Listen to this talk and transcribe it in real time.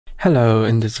Hello,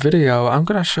 in this video I'm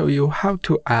gonna show you how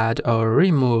to add or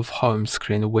remove home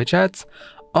screen widgets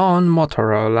on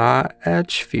Motorola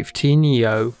Edge 15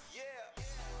 Neo.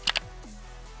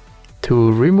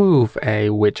 To remove a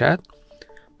widget,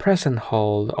 press and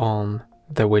hold on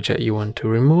the widget you want to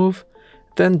remove,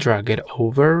 then drag it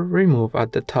over, remove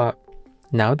at the top.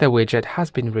 Now the widget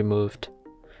has been removed.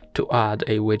 To add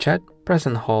a widget, press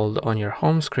and hold on your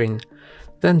home screen,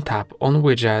 then tap on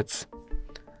widgets.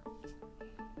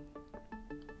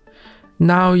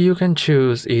 Now you can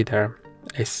choose either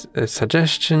a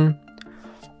suggestion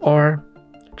or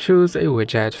choose a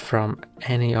widget from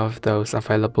any of those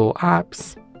available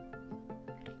apps.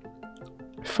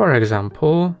 For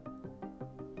example,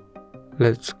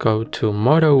 let's go to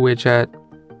Moto widget,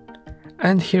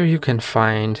 and here you can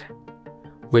find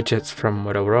widgets from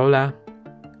Motorola.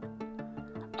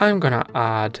 I'm gonna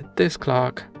add this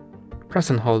clock,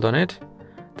 press and hold on it,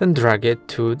 then drag it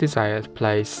to desired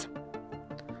place.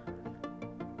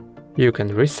 You can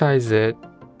resize it,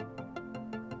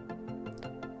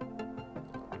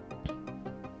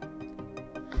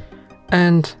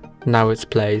 and now it's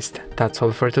placed. That's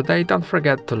all for today. Don't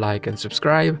forget to like and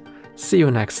subscribe. See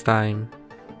you next time.